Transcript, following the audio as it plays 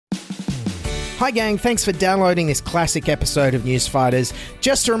Hi gang, thanks for downloading this classic episode of Newsfighters.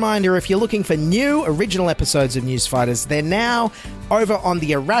 Just a reminder, if you're looking for new original episodes of Newsfighters, they're now over on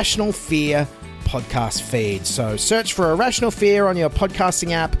the Irrational Fear podcast feed. So search for Irrational Fear on your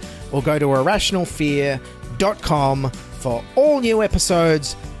podcasting app or go to irrationalfear.com for all new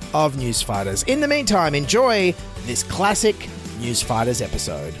episodes of Newsfighters. In the meantime, enjoy this classic Newsfighters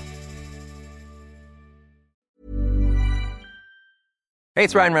episode. Hey,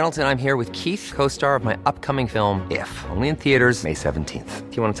 it's Ryan Reynolds, and I'm here with Keith, co-star of my upcoming film, If, only in theaters May 17th.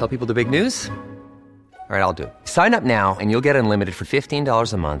 Do you want to tell people the big news? All right, I'll do it. Sign up now and you'll get unlimited for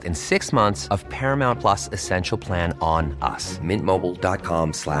 $15 a month and 6 months of Paramount Plus Essential Plan on us.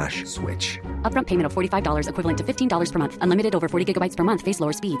 MintMobile.com/switch. Upfront payment of $45 equivalent to $15 per month. Unlimited over 40 gigabytes per month. Face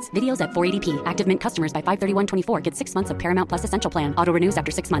lower speeds. Videos at 480p. Active Mint customers by 531.24 get 6 months of Paramount Plus Essential Plan. Auto renews after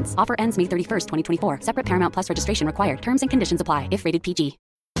 6 months. Offer ends May 31st, 2024. Separate Paramount Plus registration required. Terms and conditions apply if rated PG.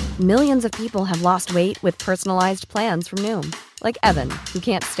 Millions of people have lost weight with personalized plans from Noom. Like Evan, who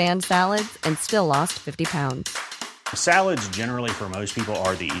can't stand salads and still lost 50 pounds. Salads generally for most people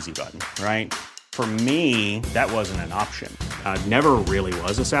are the easy button, right? For me, that wasn't an option. I never really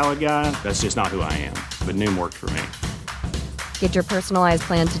was a salad guy. That's just not who I am. But Noom worked for me. Get your personalized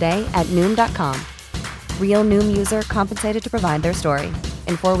plan today at Noom.com. Real Noom user compensated to provide their story.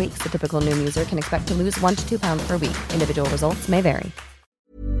 In 4 weeks, the typical Noom user can expect to lose 1 to 2 pounds per week. Individual results may vary.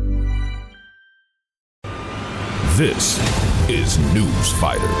 This is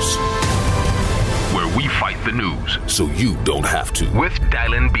Newsfighters, where we fight the news so you don't have to. With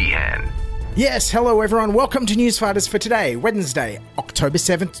Dylan Behan. Yes, hello everyone. Welcome to Newsfighters for today, Wednesday, October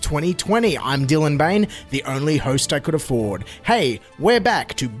 7th, 2020. I'm Dylan Bain, the only host I could afford. Hey, we're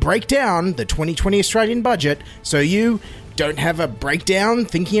back to break down the 2020 Australian budget so you don't have a breakdown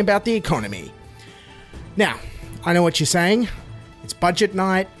thinking about the economy. Now, I know what you're saying. It's budget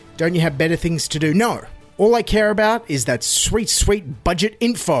night. Don't you have better things to do? No. All I care about is that sweet, sweet budget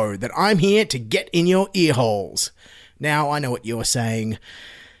info that I'm here to get in your ear holes. Now, I know what you're saying.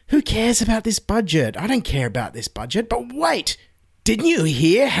 Who cares about this budget? I don't care about this budget. But wait, didn't you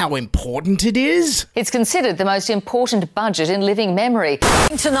hear how important it is? It's considered the most important budget in living memory.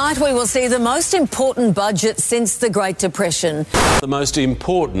 Tonight we will see the most important budget since the Great Depression. The most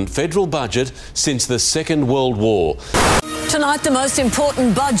important federal budget since the Second World War. Tonight, the most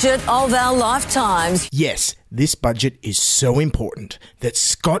important budget of our lifetimes. Yes, this budget is so important that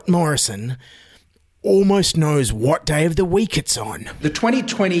Scott Morrison almost knows what day of the week it's on. The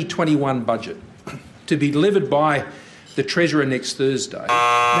 2020-21 budget to be delivered by the Treasurer next Thursday.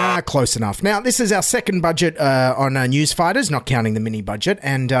 Close enough. Now, this is our second budget on Newsfighters, not counting the mini budget.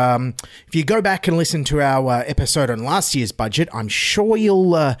 And if you go back and listen to our episode on last year's budget, I'm sure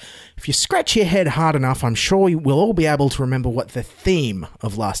you'll, if you scratch your head hard enough, I'm sure we'll all be able to remember what the theme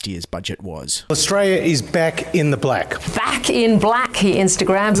of last year's budget was. Australia is back in the black. Back in black, he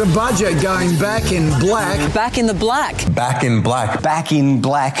Instagrams. The budget going back in black. Back in the black. Back in black. Back in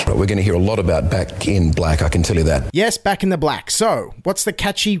black. We're going to hear a lot about back in black, I can tell you that. Yes, back in the black. So, what's the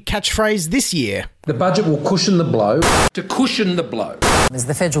catchy catchphrase this year? The budget will cushion the blow. To cushion the blow. As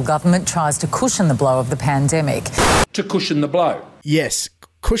the federal government tries to cushion the blow of the pandemic. To cushion the blow. Yes,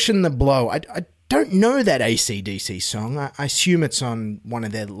 cushion the blow. I don't know that AC/DC song. I assume it's on one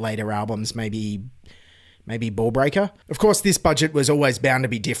of their later albums, maybe Ballbreaker. Of course, this budget was always bound to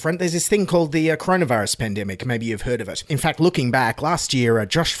be different. There's this thing called the coronavirus pandemic. Maybe you've heard of it. In fact, looking back, last year,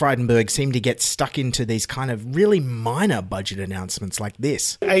 Josh Frydenberg seemed to get stuck into these kind of really minor budget announcements like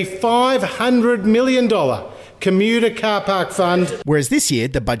this. A $500 million commuter car park fund. Whereas this year,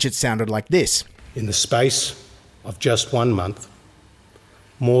 the budget sounded like this. In the space of just 1 month,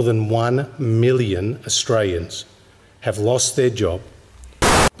 more than 1 million Australians have lost their job.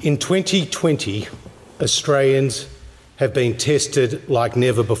 In 2020, Australians have been tested like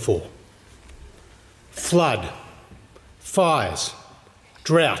never before. Flood, fires,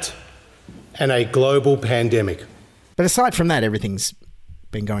 drought, and a global pandemic. But aside from that, everything's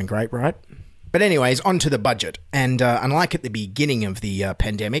been going great, right? But anyways, on to the budget. And unlike at the beginning of the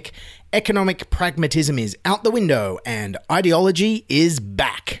pandemic, economic pragmatism is out the window and ideology is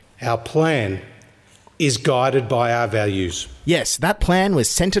back. Our plan is guided by our values. Yes, that plan was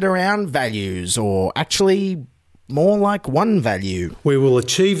centred around values, or actually more like one value. We will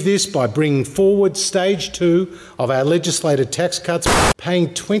achieve this by bringing forward stage 2 of our legislated tax cuts,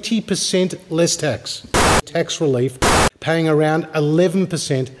 paying 20% less tax. Tax relief, paying around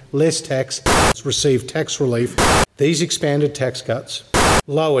 11% less tax, receive tax relief. These expanded tax cuts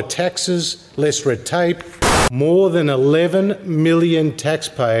lower taxes, less red tape, More than 11 million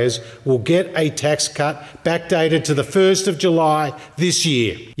taxpayers will get a tax cut backdated to the 1st of July this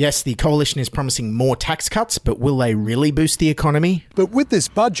year. Yes, the coalition is promising more tax cuts, but will they really boost the economy? But with this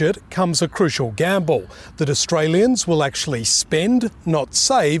budget comes a crucial gamble that Australians will actually spend, not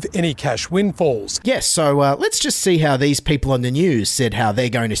save, any cash windfalls. Yes, so let's just see how these people on the news said how they're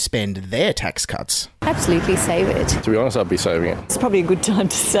going to spend their tax cuts. Absolutely save it. To be honest, I'd be saving it. It's probably a good time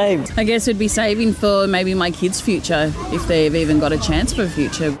to save. I guess it'd be saving for maybe my kids' future, if they've even got a chance for a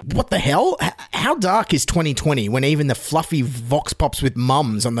future. What the hell? How dark is 2020 when even the fluffy vox pops with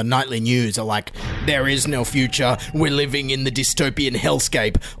mums on the nightly news are like, there is no future, we're living in the dystopian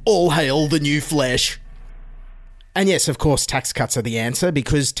hellscape, all hail the new flesh. And yes, of course, tax cuts are the answer,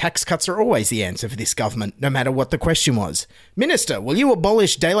 because tax cuts are always the answer for this government, no matter what the question was. Minister, will you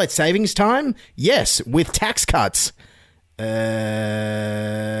abolish daylight savings time? Yes, with tax cuts.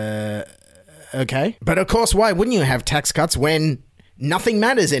 Okay. But of course, why wouldn't you have tax cuts when nothing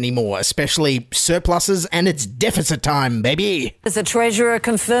matters anymore, especially surpluses and it's deficit time, baby? As the Treasurer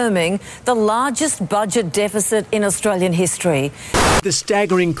confirming the largest budget deficit in Australian history. The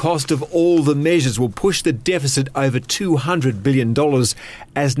staggering cost of all the measures will push the deficit over $200 billion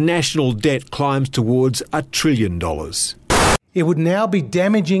as national debt climbs towards $1 trillion. It would now be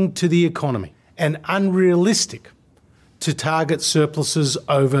damaging to the economy and unrealistic to target surpluses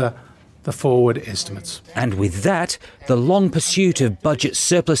over the forward estimates. And with that, the long pursuit of budget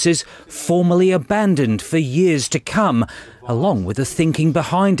surpluses formally abandoned for years to come, along with the thinking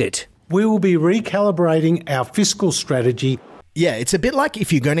behind it. We will be recalibrating our fiscal strategy. Yeah, it's a bit like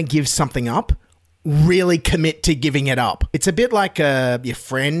if you're going to give something up, really commit to giving it up. It's a bit like your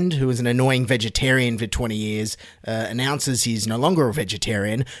friend who was an annoying vegetarian for 20 years announces he's no longer a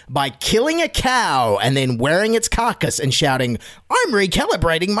vegetarian by killing a cow and then wearing its carcass and shouting, "I'm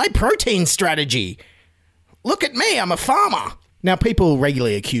recalibrating my protein strategy. Look at me, I'm a farmer." Now, people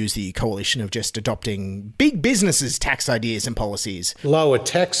regularly accuse the coalition of just adopting big businesses' tax ideas and policies. Lower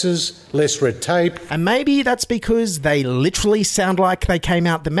taxes, less red tape. And maybe that's because they literally sound like they came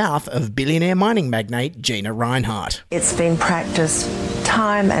out the mouth of billionaire mining magnate Gina Rinehart. It's been practiced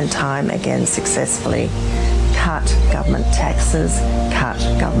time and time again successfully. Cut government taxes, cut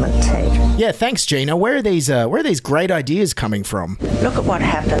government tape. Yeah, thanks, Gina. Where are these great ideas coming from? Look at what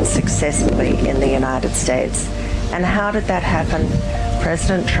happened successfully in the United States. And how did that happen?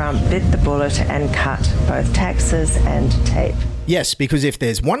 President Trump bit the bullet and cut both taxes and tape. Yes, because if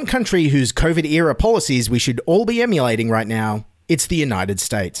there's one country whose COVID-era policies we should all be emulating right now, it's the United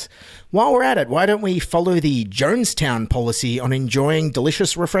States. While we're at it, why don't we follow the Jonestown policy on enjoying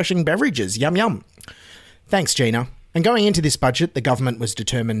delicious, refreshing beverages? Yum, yum. Thanks, Gina. And going into this budget, the government was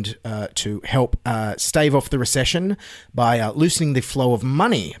determined to help stave off the recession by loosening the flow of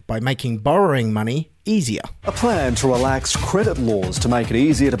money, by making borrowing money easier. A plan to relax credit laws to make it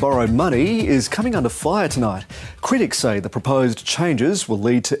easier to borrow money is coming under fire tonight. Critics say the proposed changes will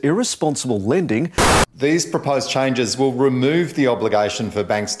lead to irresponsible lending. These proposed changes will remove the obligation for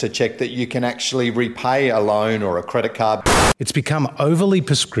banks to check that you can actually repay a loan or a credit card. It's become overly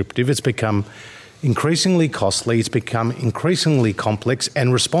prescriptive. It's become increasingly costly, it's become increasingly complex,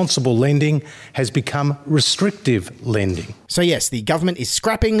 and responsible lending has become restrictive lending. So yes, the government is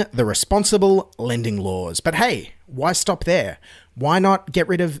scrapping the responsible lending laws. But hey, why stop there? Why not get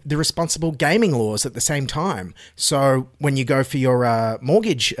rid of the responsible gaming laws at the same time? So when you go for your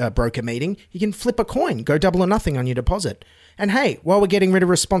mortgage broker meeting, you can flip a coin, go double or nothing on your deposit. And hey, while we're getting rid of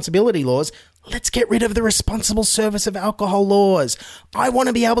responsibility laws, let's get rid of the responsible service of alcohol laws. I want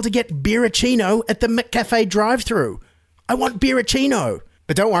to be able to get Beeracino at the McCafe drive-thru. I want Beeracino.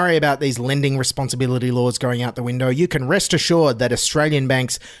 But don't worry about these lending responsibility laws going out the window. You can rest assured that Australian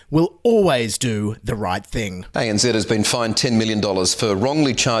banks will always do the right thing. ANZ has been fined $10 million for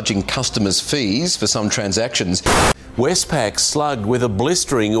wrongly charging customers fees for some transactions. Westpac slugged with a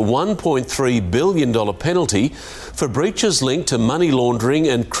blistering $1.3 billion penalty for breaches linked to money laundering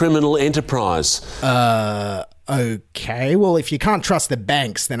and criminal enterprise. Okay, well, if you can't trust the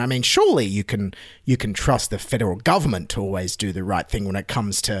banks, then, I mean, surely you can trust the federal government to always do the right thing when it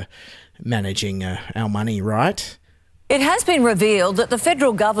comes to managing our money, right? It has been revealed that the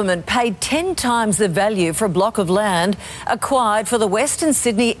federal government paid 10 times the value for a block of land acquired for the Western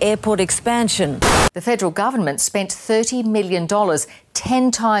Sydney Airport expansion. The federal government spent $30 million,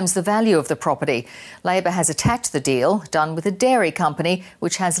 10 times the value of the property. Labor has attacked the deal, done with a dairy company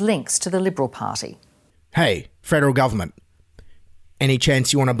which has links to the Liberal Party. Hey, federal government, any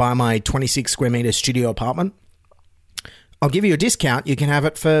chance you want to buy my 26 square metre studio apartment? I'll give you a discount. You can have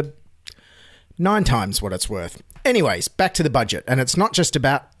it for 9 times what it's worth. Anyways, back to the budget. And it's not just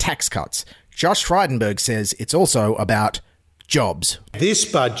about tax cuts. Josh Frydenberg says it's also about jobs. This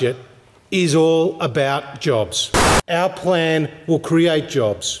budget is all about jobs. Our plan will create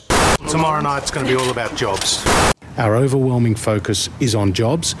jobs. Tomorrow night's going to be all about jobs. Our overwhelming focus is on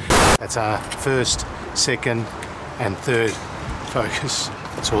jobs. That's our first, second and third focus.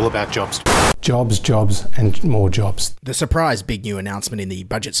 It's all about jobs. Jobs, jobs and more jobs. The surprise big new announcement in the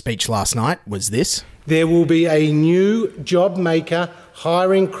budget speech last night was this. There will be a new job maker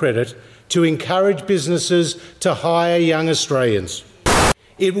hiring credit to encourage businesses to hire young Australians.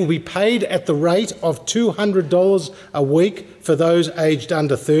 It will be paid at the rate of $200 a week for those aged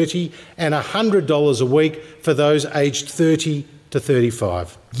under 30 and $100 a week for those aged 30 to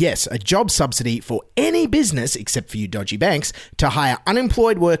 35. Yes, a job subsidy for any business, except for you dodgy banks, to hire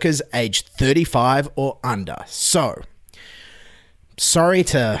unemployed workers aged 35 or under. So, sorry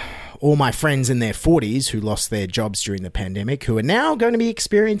to all my friends in their 40s who lost their jobs during the pandemic, who are now going to be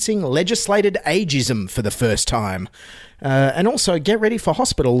experiencing legislated ageism for the first time. And also get ready for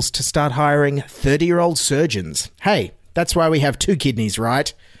hospitals to start hiring 30-year-old surgeons. Hey, that's why we have two kidneys,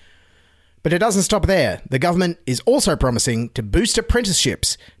 right? But it doesn't stop there. The government is also promising to boost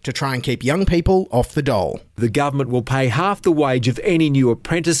apprenticeships to try and keep young people off the dole. The government will pay half the wage of any new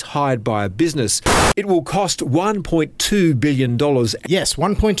apprentice hired by a business. It will cost $1.2 billion. Yes,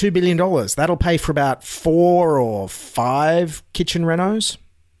 $1.2 billion. That'll pay for about 4 or 5 kitchen renos.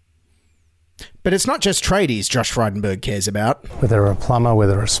 But it's not just tradies Josh Frydenberg cares about. Whether a plumber,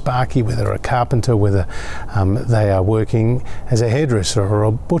 whether a sparky, whether a carpenter, whether they are working as a hairdresser or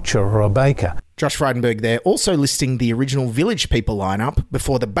a butcher or a baker. Josh Frydenberg there also listing the original Village People lineup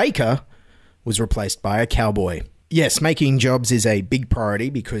before the baker was replaced by a cowboy. Yes, making jobs is a big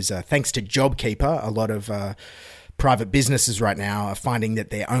priority because thanks to JobKeeper, a lot of private businesses right now are finding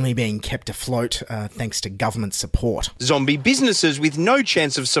that they're only being kept afloat thanks to government support. Zombie businesses with no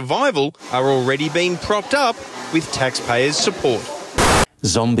chance of survival are already being propped up with taxpayers' support.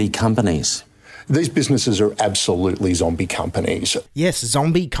 Zombie companies. These businesses are absolutely zombie companies. Yes,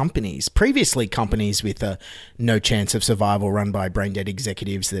 zombie companies. Previously, companies with no chance of survival run by brain-dead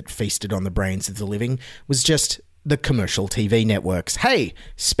executives that feasted on the brains of the living was just the commercial TV networks. Hey,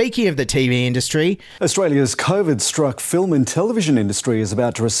 speaking of the TV industry, Australia's COVID-struck film and television industry is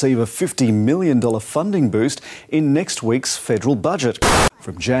about to receive a $50 million funding boost in next week's federal budget.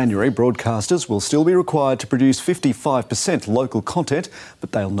 From January, broadcasters will still be required to produce 55% local content,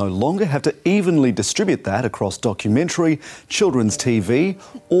 but they'll no longer have to evenly distribute that across documentary, children's TV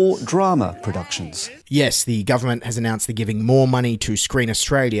or drama productions. Yes, the government has announced they're giving more money to Screen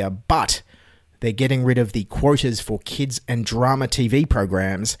Australia, but they're getting rid of the quotas for kids and drama TV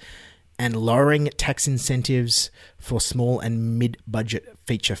programs and lowering tax incentives for small and mid-budget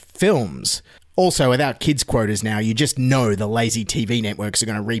feature films. Also, without kids quotas now, you just know the lazy TV networks are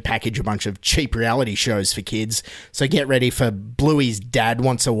going to repackage a bunch of cheap reality shows for kids. So get ready for Bluey's Dad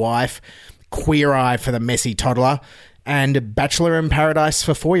Wants a Wife, Queer Eye for the Messy Toddler, and Bachelor in Paradise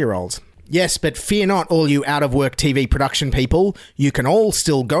for 4-year-olds. Yes, but fear not, all you out-of-work TV production people. You can all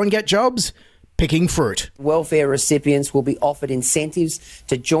still go and get jobs picking fruit. Welfare recipients will be offered incentives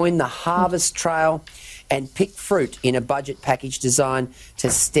to join the harvest trail and pick fruit in a budget package designed to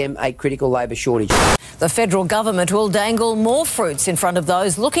stem a critical labour shortage. The federal government will dangle more fruits in front of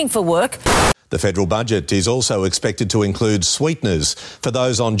those looking for work. The federal budget is also expected to include sweeteners for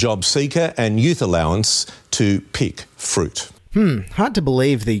those on job seeker and youth allowance to pick fruit. Hard to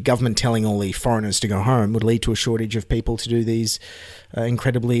believe the government telling all the foreigners to go home would lead to a shortage of people to do these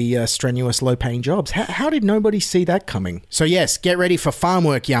incredibly strenuous, low-paying jobs. How did nobody see that coming? So yes, get ready for farm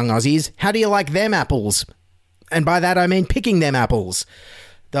work, young Aussies. How do you like them apples? And by that I mean picking them apples.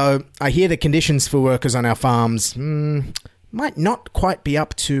 Though I hear the conditions for workers on our farms might not quite be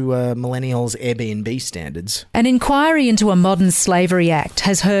up to millennials' Airbnb standards. An inquiry into a modern slavery act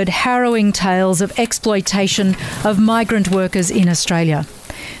has heard harrowing tales of exploitation of migrant workers in Australia.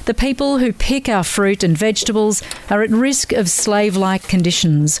 The people who pick our fruit and vegetables are at risk of slave-like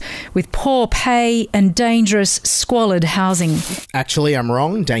conditions, with poor pay and dangerous, squalid housing. Actually, I'm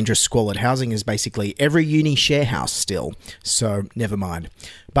wrong. Dangerous, squalid housing is basically every uni share house still, so never mind.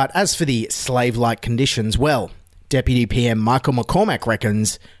 But as for the slave-like conditions, well, Deputy PM Michael McCormack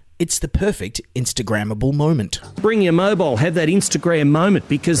reckons it's the perfect Instagrammable moment. Bring your mobile, have that Instagram moment,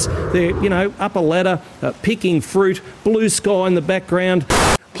 because they're, up a ladder, picking fruit, blue sky in the background.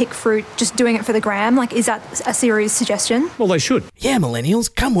 Pick fruit, just doing it for the gram? Is that a serious suggestion? Well, they should. Yeah,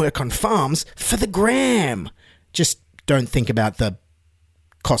 millennials, come work on farms for the gram. Just don't think about the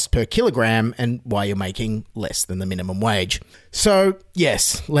cost per kilogram and why you're making less than the minimum wage. So,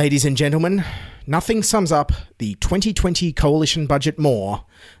 yes, ladies and gentlemen, nothing sums up the 2020 coalition budget more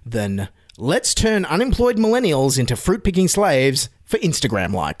than Let's turn unemployed millennials into fruit-picking slaves for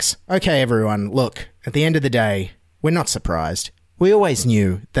Instagram likes. Okay, everyone, look, at the end of the day, we're not surprised. We always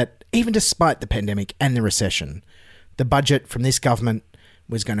knew that even despite the pandemic and the recession, the budget from this government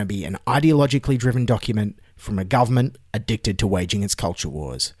was going to be an ideologically driven document from a government addicted to waging its culture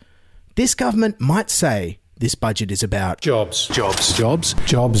wars. This government might say this budget is about jobs,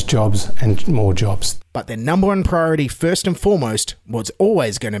 and more jobs. But their number one priority, first and foremost, was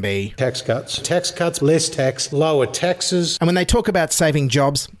always going to be tax cuts, less tax, lower taxes. And when they talk about saving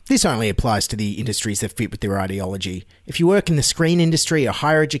jobs, this only applies to the industries that fit with their ideology. If you work in the screen industry or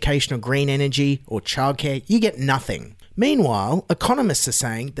higher education or green energy or childcare, you get nothing. Meanwhile, economists are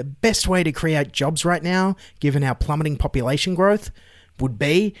saying the best way to create jobs right now, given our plummeting population growth, would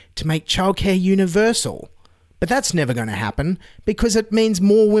be to make childcare universal. But that's never going to happen because it means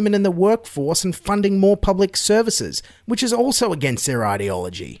more women in the workforce and funding more public services, which is also against their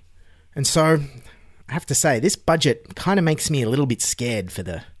ideology. And so, I have to say, this budget kind of makes me a little bit scared for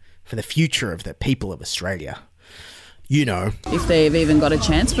the future of the people of Australia. You know. If they've even got a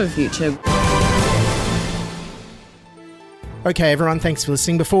chance for a future. Okay, everyone, thanks for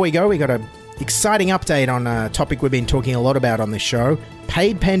listening. Before we go, we got an exciting update on a topic we've been talking a lot about on this show,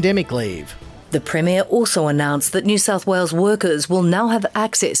 paid pandemic leave. The Premier also announced that New South Wales workers will now have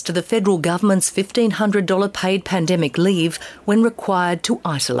access to the federal government's $1,500 paid pandemic leave when required to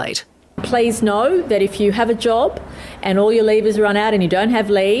isolate. Please know that if you have a job and all your leavers run out and you don't have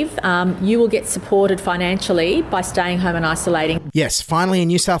leave, you will get supported financially by staying home and isolating. Yes, finally in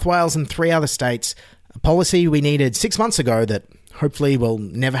New South Wales and 3 other states, a policy we needed 6 months ago that hopefully we'll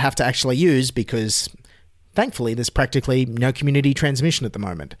never have to actually use because thankfully there's practically no community transmission at the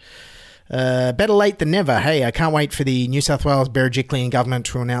moment. Better late than never. Hey, I can't wait for the New South Wales Berejiklian government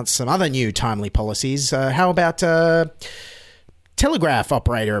to announce some other new timely policies. How about telegraph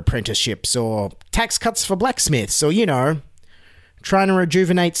operator apprenticeships or tax cuts for blacksmiths or, you know, trying to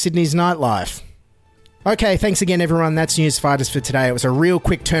rejuvenate Sydney's nightlife? Okay, thanks again, everyone. That's Newsfighters for today. It was a real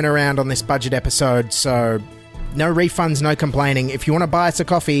quick turnaround on this budget episode, so no refunds, no complaining. If you want to buy us a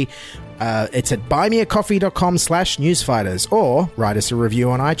coffee, it's at buymeacoffee.com/newsfighters or write us a review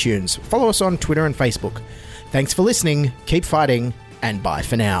on iTunes. Follow us on Twitter and Facebook. Thanks for listening, keep fighting, and bye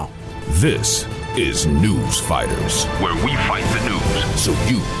for now. This is Newsfighters, where we fight the news so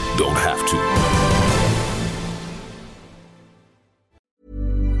you don't have to.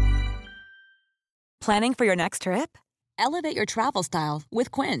 Planning for your next trip? Elevate your travel style with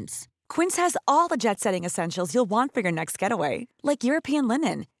Quince. Quince has all the jet-setting essentials you'll want for your next getaway, like European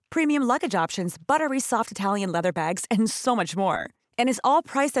linen, premium luggage options, buttery soft Italian leather bags, and so much more. And is all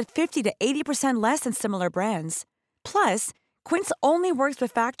priced at 50 to 80% less than similar brands. Plus, Quince only works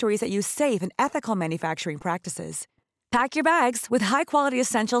with factories that use safe and ethical manufacturing practices. Pack your bags with high-quality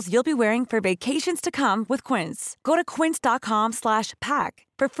essentials you'll be wearing for vacations to come with Quince. Go to quince.com/pack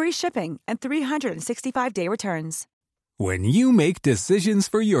for free shipping and 365-day returns. When you make decisions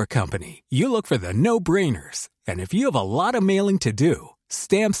for your company, you look for the no-brainers. And if you have a lot of mailing to do,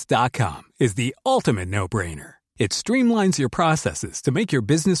 Stamps.com is the ultimate no-brainer. It streamlines your processes to make your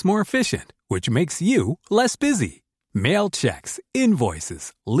business more efficient, which makes you less busy. Mail checks,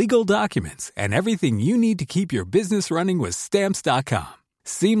 invoices, legal documents, and everything you need to keep your business running with Stamps.com.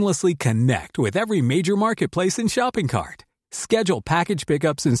 Seamlessly connect with every major marketplace and shopping cart. Schedule package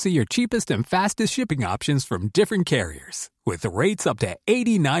pickups and see your cheapest and fastest shipping options from different carriers, with rates up to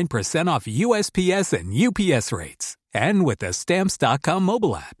 89% off USPS and UPS rates. And with the Stamps.com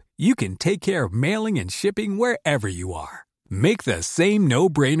mobile app, you can take care of mailing and shipping wherever you are. Make the same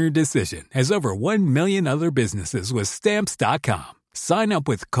no-brainer decision as over 1 million other businesses with Stamps.com. Sign up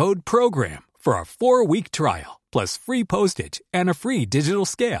with code PROGRAM for a 4-week trial, plus free postage and a free digital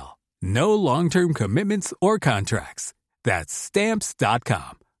scale. No long-term commitments or contracts. That's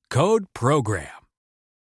Stamps.com. Code PROGRAM.